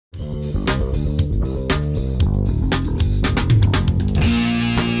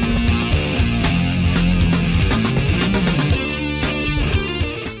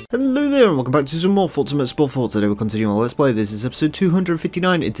and welcome back to some more Forza Motorsport 4. Today we're continuing our Let's Play. This is episode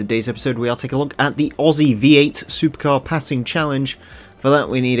 259. In today's episode we are taking a look at the Aussie V8 Supercar Passing Challenge. For that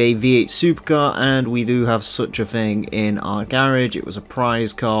we need a V8 Supercar, and we do have such a thing in our garage. It was a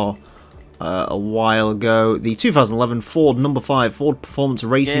prize car a while ago. The 2011 Ford number 5 Ford Performance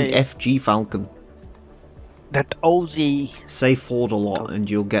Racing FG Falcon. That Aussie. Say Ford a lot and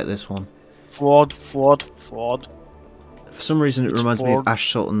you'll get this one. Ford. For some reason it reminds me of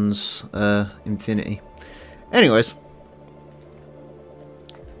Ash Sutton's Infinity. Anyways.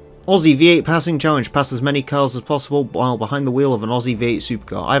 Aussie V8 Passing Challenge. Pass as many cars as possible while behind the wheel of an Aussie V8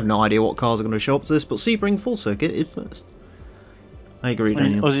 Supercar. I have no idea what cars are going to show up to this, but Sebring Full Circuit is first. I agree,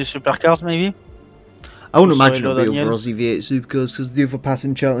 Daniel. Aussie Supercars, maybe? I wouldn't imagine it'll be over Aussie V8 Supercars, because the other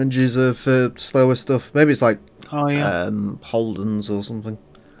passing challenges are for slower stuff. Maybe it's like Holden's or something.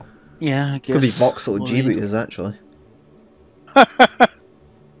 Yeah, I guess. Could be Vauxhall or Giulia's, actually.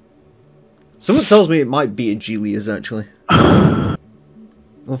 Someone tells me it might be a Giulia's, actually.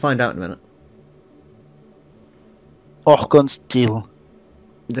 We'll find out in a minute. Orcon Steel.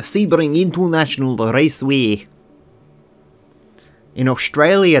 The Sebring International Raceway. In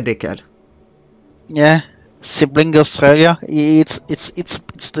Australia, dickhead. Yeah, Sebring Australia. It's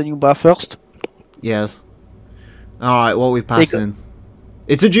the new Bathurst. Yes. Alright, what are we passing?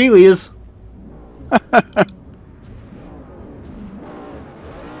 It's a Giulia's! I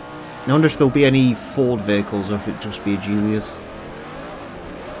wonder if there'll be any Ford vehicles or if it'll just be a Giulia's.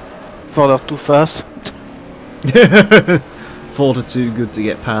 Ford are too fast. Ford are too good to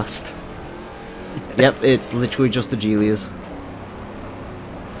get past. Yep, it's literally just a Giulia's.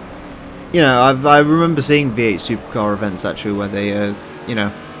 You know, I remember seeing V8 Supercar events actually where they, you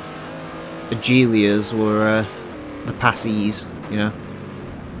know, the Giulia's were the passees, you know.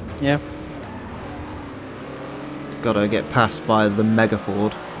 Yeah. Gotta get passed by the Mega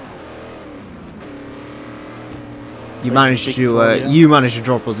Ford. You managed to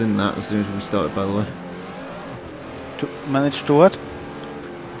drop us in that as soon as we started, by the way. Managed to what?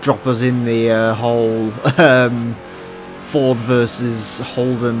 Drop us in the whole Ford versus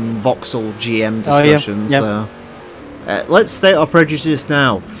Holden Vauxhall GM discussion. So let's state our prejudice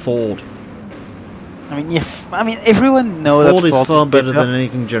now. Ford. I mean, everyone knows Ford that is far better than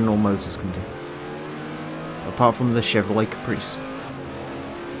anything General Motors can do, apart from the Chevrolet Caprice.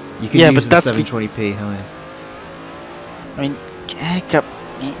 You can use the 720p higher. I mean,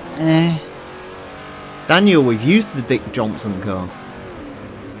 Daniel, we've used the Dick Johnson car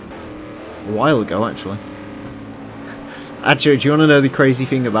a while ago, actually. Actually, do you want to know the crazy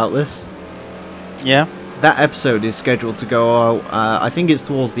thing about this? Yeah. That episode is scheduled to go out, I think it's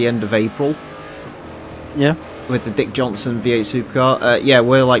towards the end of April. Yeah. With the Dick Johnson V8 Supercar. Yeah,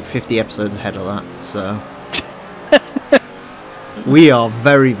 we're like 50 episodes ahead of that, so... We are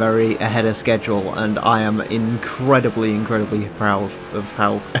very, very ahead of schedule, and I am incredibly, incredibly proud of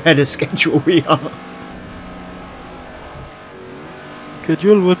how ahead of schedule we are.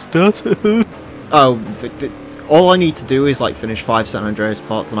 Schedule, what's that? Oh, all I need to do is like finish 5 San Andreas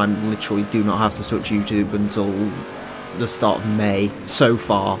parts, and I literally do not have to touch YouTube until the start of May so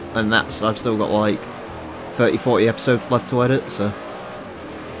far, and that's I've still got like 30-40 episodes left to edit, so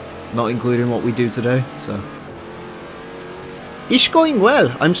not including what we do today, so it's going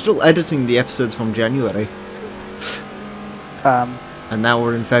well. I'm still editing the episodes from January. And now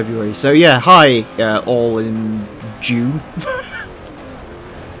we're in February. So yeah, hi, all in June.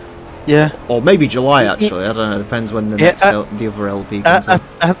 Yeah. Or maybe July, actually. I don't know. Depends when the next the other LP comes out.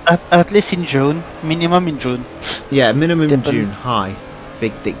 At least in June. Minimum in June. Yeah, minimum in June. Hi.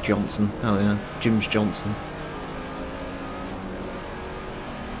 Big Dick Johnson. Oh yeah. Jims Johnson.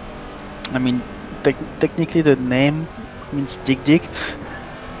 I mean, technically the name means Dick.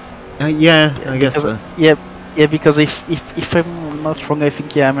 Yeah, I guess so. Yeah, because if I'm not wrong, I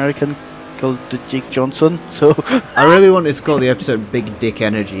think American called the Dick Johnson. So I really wanted to call the episode Big Dick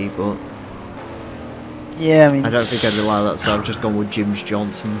Energy, but yeah, I mean, I don't think I'd allow that, so I've just gone with Jims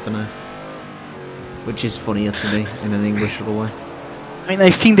Johnson for now, which is funnier to me in an English sort of way. I mean,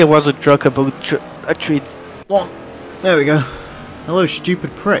 I think there was a joke about actually. What? There we go. Hello,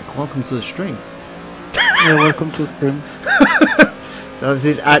 stupid prick. Welcome to the stream. Yeah, welcome to the stream. That's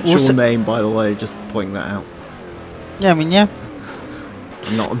his actual name, by the way, just pointing that out. Yeah, I mean, yeah.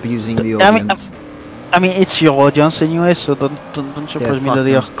 I'm not abusing the audience. I mean, it's your audience anyway, so don't surprise me that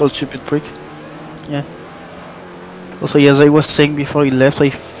they are called stupid prick. Yeah. Also, as I was saying before he left, I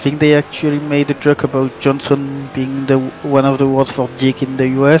think they actually made a joke about Johnson being one of the words for dick in the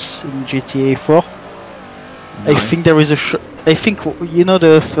US in GTA 4. Nice. I think there is a I think, you know,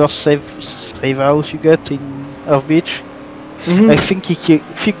 the first save house you get in Earth Beach? I think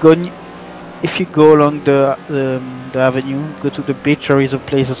if you go if you go along the avenue, go to the beach, there is a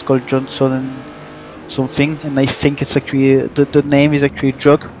place that's called Johnson and something, and I think it's actually the name is actually a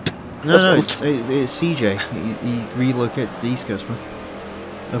joke. No, it's CJ. He relocated to the East Coast, man.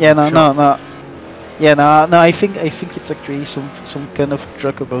 Yeah, no. Yeah, no. I think it's actually some kind of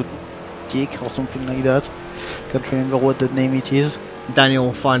joke about geek or something like that. Can't remember what the name it is. Daniel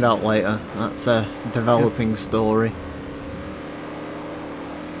will find out later. That's a developing story.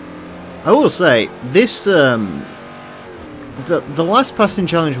 I will say this. The last passing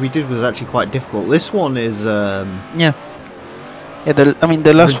challenge we did was actually quite difficult. This one is yeah.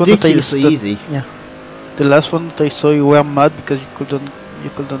 The last ridiculously easy. Yeah. The last one that I saw, you were mad because you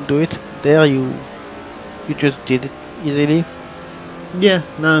couldn't do it. There you just did it easily. Yeah,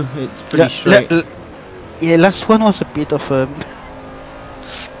 no, it's pretty straight. Yeah, last one was a bit of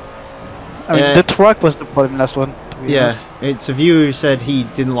the track was the problem last one. Yeah, it's a viewer who said he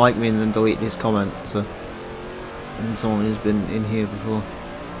didn't like me and then deleted his comment. So, and someone who's been in here before.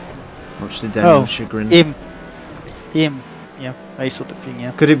 Much to Daniel's chagrin. Him. Yeah, I saw the thing.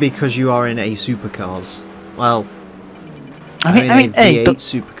 Yeah. Could it be because you are in a supercars? Well, I mean, V8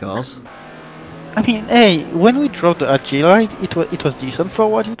 supercars. I mean, hey, when we drove the Agila, it was decent for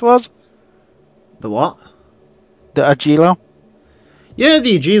what it was. The what? The Agila. Yeah,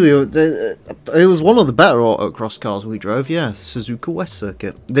 the Agila. It was one of the better autocross cars we drove. Yeah, Suzuka West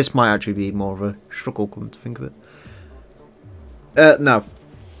Circuit. This might actually be more of a struggle, come to think of it. No.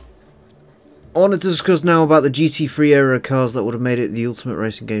 I wanted to discuss now about the GT3 era cars that would have made it the ultimate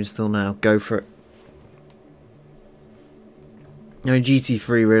racing game still now. Go for it. I mean,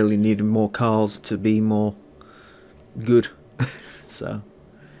 GT3 really needed more cars to be more good. So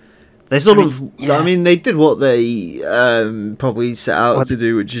they sort I mean, they did what they probably set out to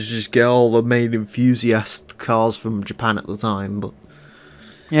do, which is just get all the main enthusiast cars from Japan at the time. But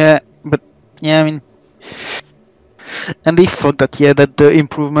yeah, I mean, and they thought that that the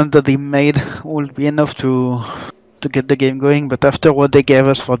improvement that they made would be enough to get the game going. But after what they gave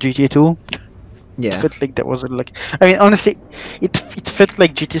us for GT2. Yeah. It felt like there was I mean, honestly, it felt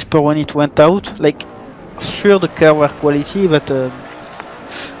like GT Sport when it went out. Like, sure, the cars were quality, but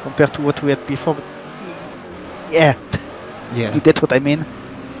compared to what we had before, but yeah, you get what I mean.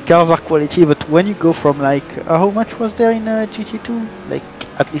 Cars are quality, but when you go from how much was there in GT2? Like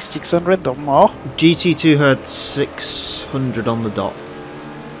at least 600 or more. GT2 had 600 on the dot.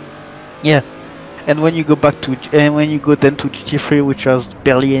 Yeah, and when you go back to when you go then to GT3, which was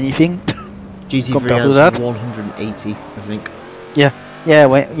barely anything. GT3 has 180, I think. Yeah,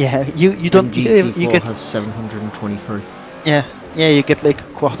 you don't. And GT4 you get, has 723. Yeah, you get like a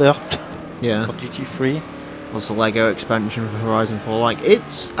quarter. Yeah. For GT3. Also, Lego expansion for Horizon 4. Like,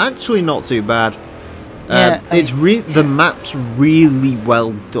 it's actually not too bad. Yeah, the map's really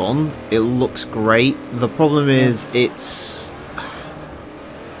well done. It looks great. The problem is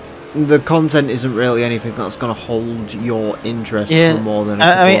the content isn't really anything that's going to hold your interest for more than a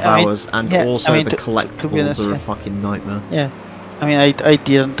couple of hours, and also the collectibles are a fucking nightmare. Yeah, I mean, I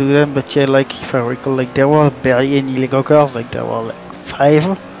didn't do them, but if I recall, there were barely any Lego cars. There were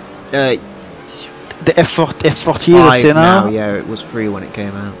 5. The F40, the Senna. Now, yeah, it was free when it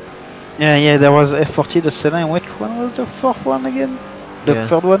came out. Yeah, there was F40, the Senna, and which one was the 4th one again? The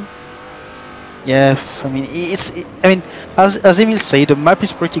 3rd one. Yeah, I mean, as Emil said, the map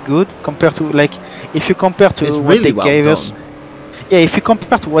is pretty good compared to if you compare to what they gave us. Yeah, if you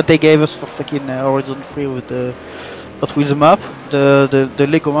compare to what they gave us for fucking Horizon 3 with the map, the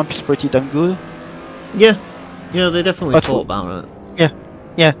Lego map is pretty damn good. Yeah, they definitely thought about it.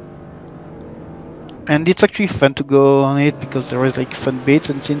 Yeah, and it's actually fun to go on it because there is fun bits,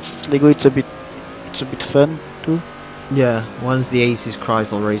 and since Lego, it's a bit fun too. Yeah, when's the 80s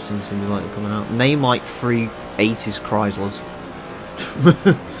Chrysler Racing Simulator coming out? Name 3 80s Chryslers.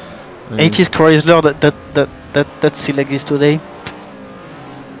 80s Chrysler that still exists today.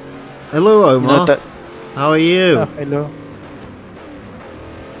 Hello, Omar. How are you? Oh, hello.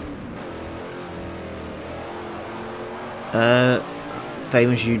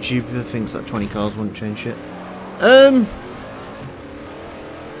 Famous YouTuber thinks that 20 cars wouldn't change shit. I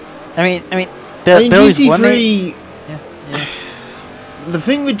mean, there is GT3. The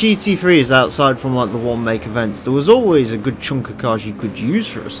thing with GT3 is outside from the one make events, there was always a good chunk of cars you could use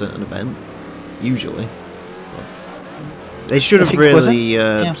for a certain event. Usually, they should have really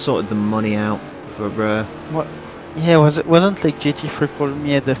sorted the money out for. What? Yeah, wasn't GT3 problem?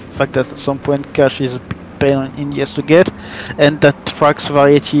 Yeah, the fact that at some point cash is a big pain in the ass to get, and that tracks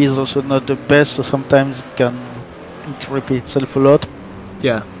variety is also not the best. So sometimes it repeats itself a lot.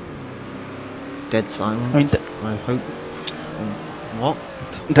 Yeah. Dead silence. I hope. What?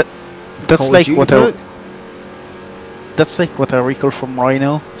 That's Call of like Duty what perk? that's like what I recall from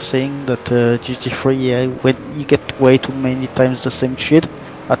Rhino saying that GT3, yeah, when you get way too many times the same shit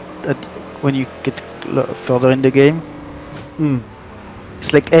at when you get further in the game,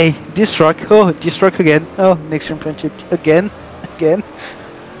 it's like, hey, this truck, oh, this truck again, oh, next championship again, again.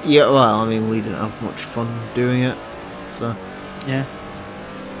 Yeah, well, I mean, we didn't have much fun doing it, so... Yeah.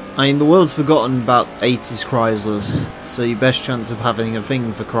 I mean, the world's forgotten about 80s Chryslers, so your best chance of having a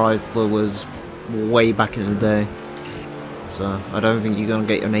thing for Chrysler was way back in the day. So, I don't think you're going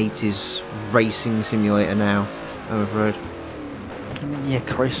to get an 80s racing simulator now, I'm afraid. Yeah,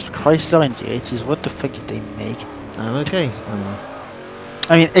 Chrysler in the 80s, what the fuck did they make? I'm okay, I'm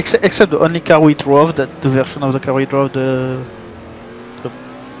I mean, except the only car we drove, the version of the car we drove, the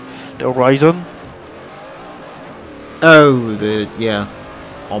Horizon. Oh, yeah.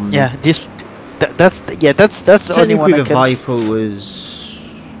 Yeah, that's the only one Technically, I the can... Viper was...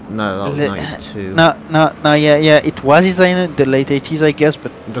 No, that was 92. No, yeah, it was designed in the late 80s, I guess,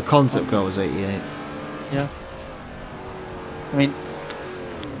 but... The concept car was 88. Yeah. I mean...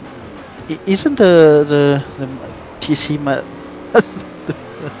 Isn't the TC...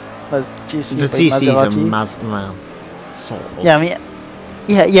 The TC is a well, sort of. Yeah, I mean...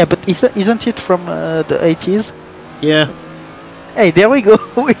 Yeah, but isn't it from the 80s? Yeah. Hey, there we go.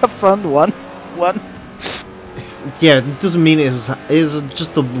 We have found one. Yeah, it doesn't mean it was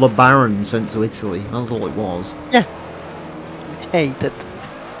just a LeBaron sent to Italy. That's all it was. Yeah. Hey, that...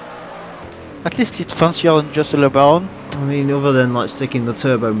 At least it's fancier than just a LeBaron. I mean, other than like sticking the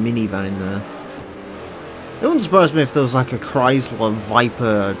turbo minivan in there. It wouldn't surprise me if there was like a Chrysler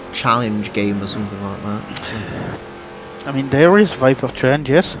Viper challenge game or something like that. So. I mean, there is Viper Challenge,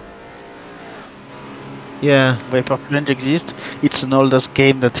 yes. Yeah. Viper Challenge exists. It's an oldest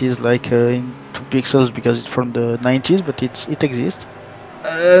game that is like in 2 pixels because it's from the 90s, but it exists.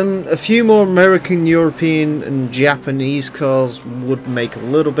 A few more American, European and Japanese cars would make a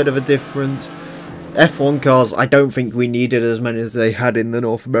little bit of a difference. F1 cars, I don't think we needed as many as they had in the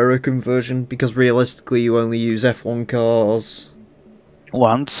North American version, because realistically you only use F1 cars...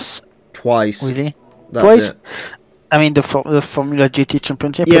 Once. Twice. Really? That's Twice? it. I mean the Formula GT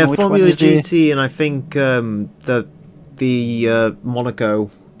Championship? Yeah, Formula GT and I think the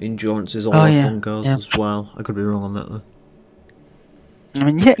Monaco Endurance is all F1 cars as well. I could be wrong on that though. I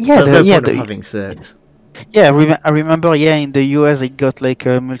mean, yeah, so there's no point of having 6. Yeah, I remember. Yeah, in the US they got like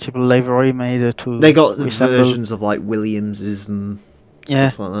a multiple livery made to. They got versions of like Williams's and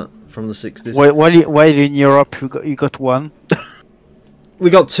stuff like that from the 60s. While in Europe you got one. We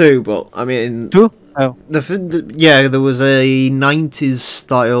got 2, but I mean 2. Oh. Yeah, there was a 90s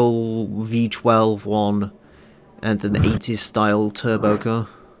style V12 one and an 80s style turbo car,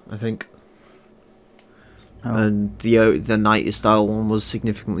 I think. Oh. And the 90s style one was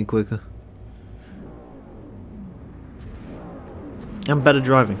significantly quicker. And better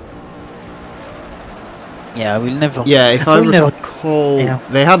driving. Yeah, I will never... Yeah, if I recall,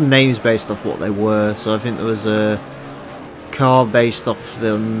 they had names based off what they were, so I think there was a car based off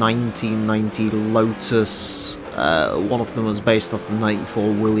the 1990 Lotus, one of them was based off the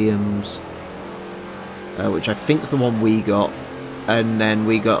 94 Williams, which I think is the one we got, and then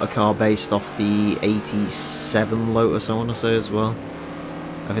we got a car based off the 87 Lotus, I want to say, as well.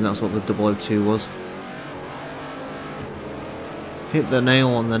 I think that's what the 002 was. Hit the nail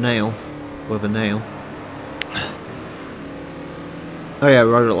on the nail with a nail. Oh yeah,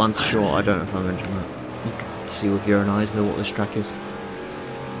 Road Atlanta Short, I don't know if I mentioned that. You can see with your own eyes though what this track is.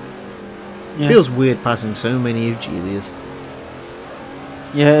 Yeah. Feels weird passing so many of Gelias.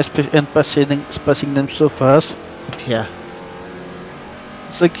 Yeah, and passing them so fast. Yeah.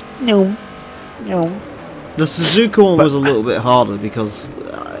 It's like, no. The Suzuka one was a little bit harder because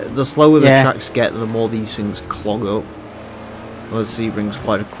the slower the tracks get, the more these things clog up. Whereas Sebring's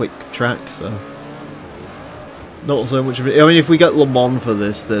quite a quick track, so... Not so much of it. I mean, if we get Le Mans for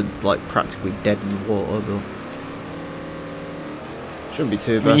this, they're like practically dead in the water, but... Shouldn't be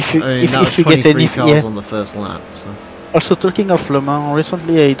too bad. That was 23 cars on the first lap, so... Also, talking of Le Mans,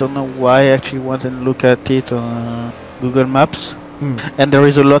 recently I don't know why I actually went and look at it on Google Maps. And there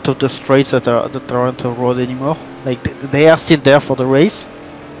is a lot of the straights that aren't on road anymore. Like, they are still there for the race.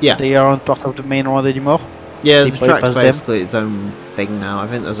 Yeah. They aren't part of the main road anymore. Yeah, the track's basically its own thing now. I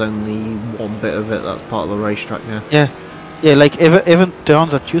think there's only one bit of it that's part of the racetrack now. Yeah, like even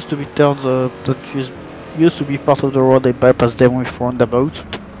turns that used to be turns that used to be part of the road, they bypass them with roundabout.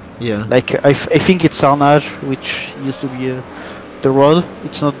 Yeah. Like I think it's Arnage, which used to be the road.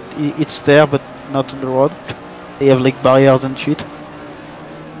 It's not. It's there, but not on the road. They have like barriers and shit.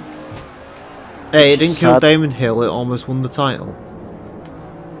 Hey, it didn't kill Damon Hill. It almost won the title.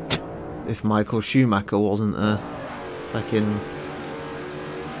 if Michael Schumacher wasn't there. Fucking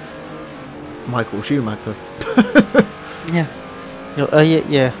Michael Schumacher. Yeah.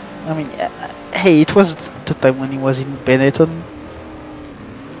 Yeah. I mean, hey, it was the time when he was in Benetton.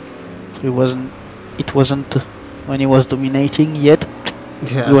 It wasn't when he was dominating yet.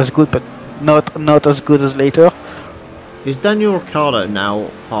 Yeah. He was good, but not as good as later. Is Daniel Ricciardo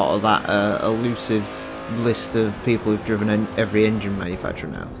now part of that elusive list of people who've driven every engine manufacturer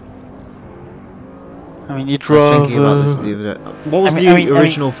now? I mean, he I was drove. thinking about this the other day. What was the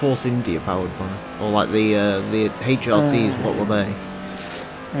original Force India powered by? Or like the HRTs, what were they?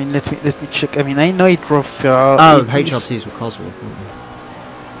 I mean, let me check. I mean, I know he drove Ferrari. Oh, the HRTs were Cosworth, weren't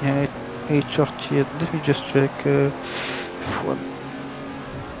they? Yeah, HRT. Let me just check. One.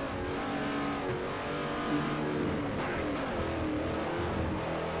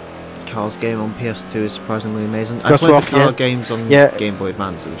 Cars game on PS2 is surprisingly amazing. I played the car games on Game Boy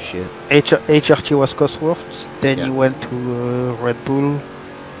Advance, it was shit. HRT was Cosworth, then he went to Red Bull.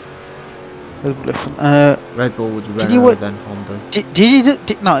 Red Bull was Renault, then Honda. Did he do?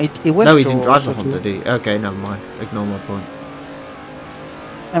 No, he went. No, he didn't drive the Honda, did he? Okay, never mind. Ignore my point.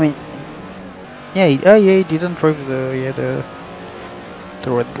 I mean, yeah, he didn't drive the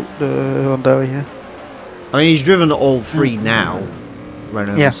Red Bull, the Honda, yeah. I mean, he's driven all three now.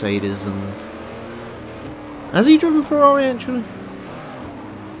 Renault, Mercedes, and... Has he driven Ferrari, actually?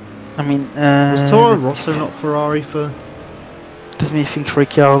 I mean, was Toro Rosso not Ferrari for... Let me think.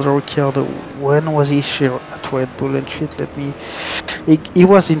 Ricciardo, when was he at Red Bull and shit? Let me... He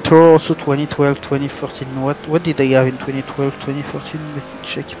was in Toro Rosso 2012, 2013. What did they have in 2012, 2014? Let me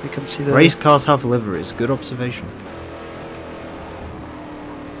check if we can see that. Race cars have liveries. Good observation.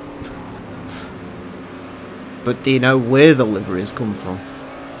 But do you know where the liveries come from?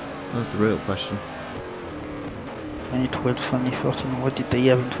 That's the real question. 2012, 2014. What did they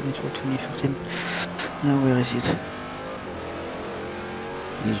have in 2012, 2013? Now, where is it?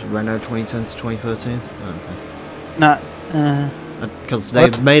 Use Renault 2010 to 2013? Oh, okay. Nah, because they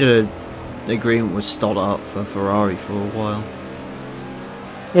made an agreement with Stoddart for Ferrari for a while.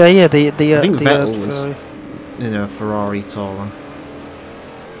 Yeah, they I think Vettel was in a Ferrari Toro.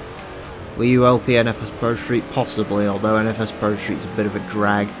 Were you LP NFS Pro Street? Possibly, although NFS Pro Street's a bit of a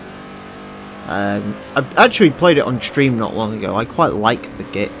drag. I actually played it on stream not long ago. I quite like the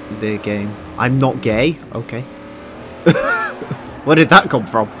game. I'm not gay? Okay. Where did that come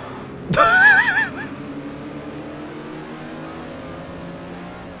from?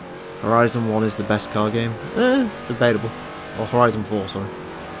 Horizon 1 is the best car game? Debatable. Or Horizon 4, sorry.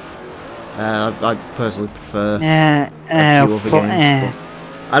 I personally prefer a few other games.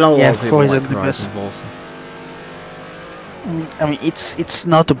 I know a lot of people like Horizon 4. So. I mean, it's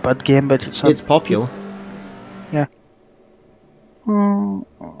not a bad game, but it's popular. Yeah.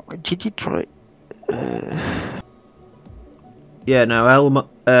 Did you try? Yeah, no,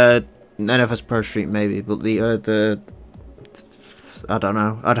 NFS Pro Street maybe, but the I don't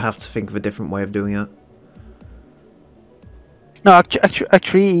know. I'd have to think of a different way of doing it. No,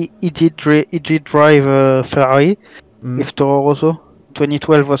 actually, he did drive Ferrari with Toro Rosso.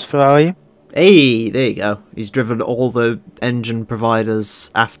 2012 was Ferrari. Hey, there you go. He's driven all the engine providers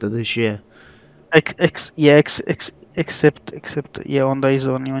after this year. Except Honda is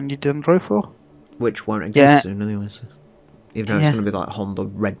the only one you didn't drive for. Which won't exist soon, anyways. Even though it's going to be like Honda,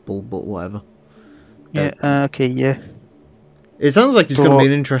 Red Bull, but whatever. Yeah. Okay. Yeah. It sounds like it's going to be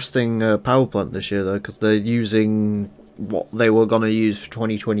an interesting power plant this year, though, because they're using what they were going to use for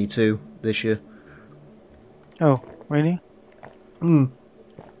 2022 this year. Oh, really?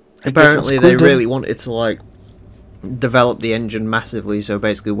 Apparently they really wanted to like develop the engine massively, so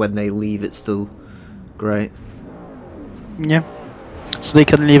basically when they leave it's still great. Yeah. So they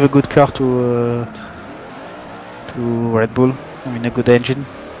can leave a good car to Red Bull. I mean, a good engine.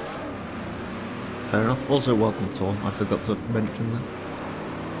 Fair enough. Also, welcome Tor. I forgot to mention that.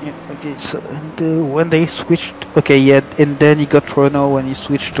 Yeah. Okay. So and when they switched, okay, yeah, and then he got Renault when he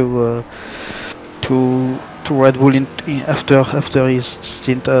switched to Red Bull after his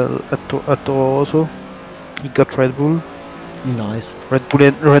stint at Toro Rosso. He got Red Bull. Nice. Red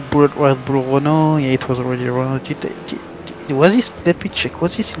Bull Renault. Yeah, it was already Renault. Was this? Let me check.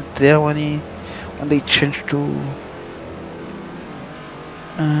 Was he still there when they changed to?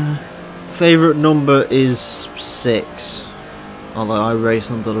 Favorite number is 6. Although I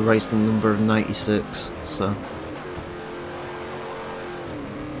race under the racing number of 96, so.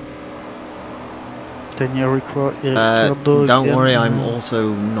 Then you require. Don't worry, I'm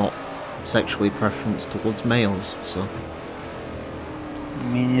also not sexually preferenced towards males, so.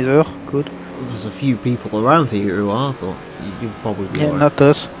 Me neither. Good. There's a few people around here who are, but you'll probably be alright. Not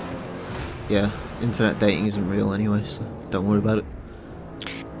us. yeah, internet dating isn't real anyway, so don't worry about it.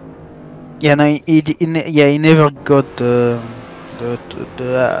 Yeah, no, he never got the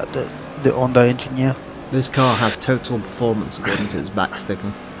Honda engineer. This car has total performance according to its back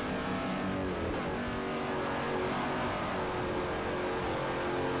sticker.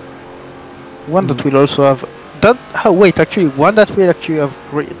 One that will also have that. Oh wait, actually, one that will actually have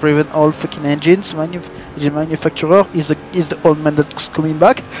driven all fucking engines. The manufacturer is the old man that's coming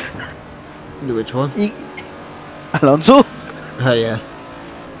back. Which one? Alonso. Oh yeah.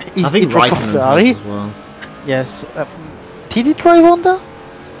 I think Raikkonen has as well. Yes. Did he drive Honda?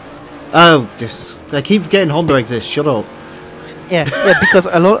 Oh, they keep forgetting Honda exists. Shut up. Yeah, because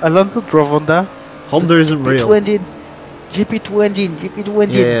Alonso drove Honda. Honda isn't real. GP2 engine.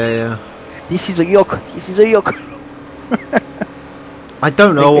 Yeah. This is a yoke. I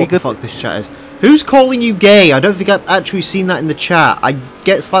don't know what the fuck this chat is. Who's calling you gay? I don't think I've actually seen that in the chat. I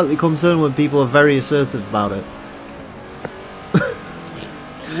get slightly concerned when people are very assertive about it.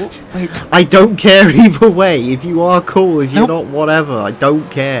 Wait. I don't care either way. If you are cool, if you're not, whatever. I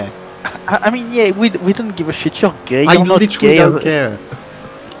don't care. I mean, yeah, we don't give a shit. You're gay. I You're not literally gay. don't care.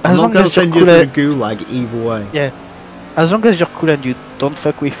 I'm not going to send you through gulag either way. Yeah. As long as you're cool and you don't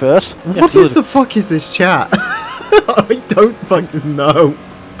fuck with us. What is the fuck is this chat? I don't fucking know.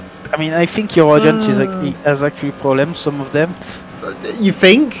 I mean, I think your audience has actually problems. Some of them. You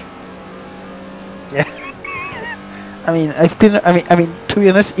think? Yeah. I mean, to be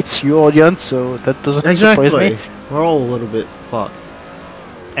honest, it's your audience, so that doesn't surprise me. We're all a little bit fucked.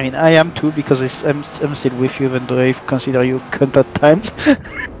 I mean, I am too, because I'm still with you, even though I consider you cunt at times.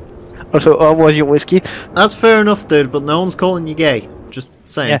 Also, how was your whiskey? That's fair enough, dude, but no one's calling you gay. Just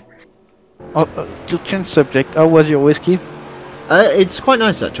saying. Yeah. To change subject, how was your whiskey? It's quite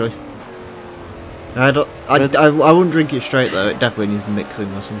nice, actually. I wouldn't drink it straight though. It definitely needs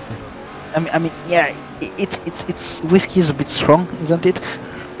mixing or something. I mean, yeah, it's whiskey is a bit strong, isn't it?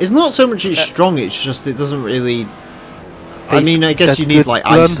 It's not so much it's strong. It's just it doesn't really. I mean, I guess you need like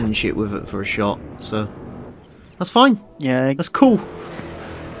ice and shit with it for a shot, so that's fine. Yeah, that's cool.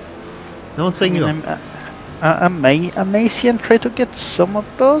 No one's saying you are. I may see and try to get some of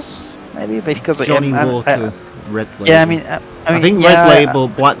those, maybe because Johnny Walker, Red Label. Yeah, I think Red Label,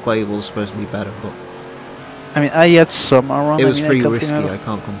 Black Label is supposed to be better, but I mean, I had some around. It was free whiskey. I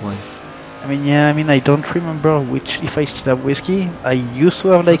can't complain. I mean, yeah, I mean, I don't remember if I still have whiskey. I used to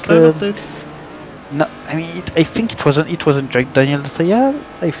have like no, I mean, I think it wasn't Jack Daniels that I had.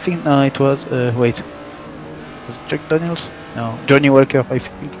 I think no, it was wait, was it Jack Daniels? No, Johnny Walker. I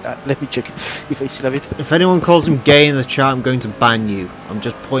think. Let me check if I still have it. If anyone calls him gay in the chat, I'm going to ban you. I'm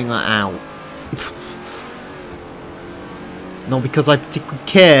just pointing that out. Not because I particularly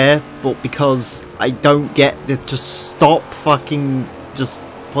care, but because I don't get the. Just stop fucking. Just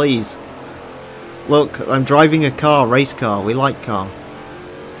please. Look, I'm driving a car, race car. We like cars.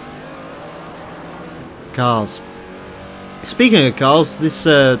 Speaking of cars, this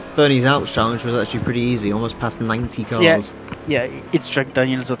Bernie's Alps challenge was actually pretty easy. Almost past 90 cars. Yeah, it's Jack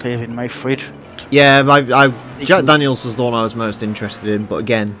Daniels that I have in my fridge. Yeah, Jack Daniels was the one I was most interested in. But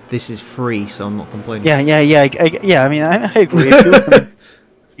again, this is free, so I'm not complaining. Yeah. I mean, I agree with you. I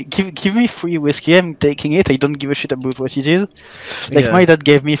mean, give me free whiskey. I'm taking it. I don't give a shit about what it is. Like my dad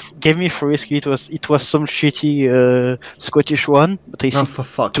gave me free whiskey. It was some shitty Scottish one, but I for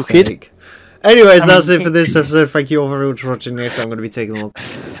fuck's sake. It. Anyways, that's it for this episode. Thank you all very much for watching this. I'm going to be taking a look at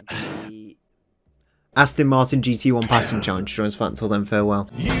the Aston Martin GT1 passing challenge. Join us for that. Until then, farewell.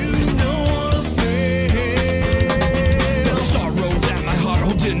 You know what I'm saying. Sorrow that my heart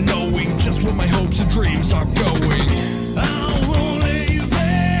holds in, knowing just where my hopes and dreams are going.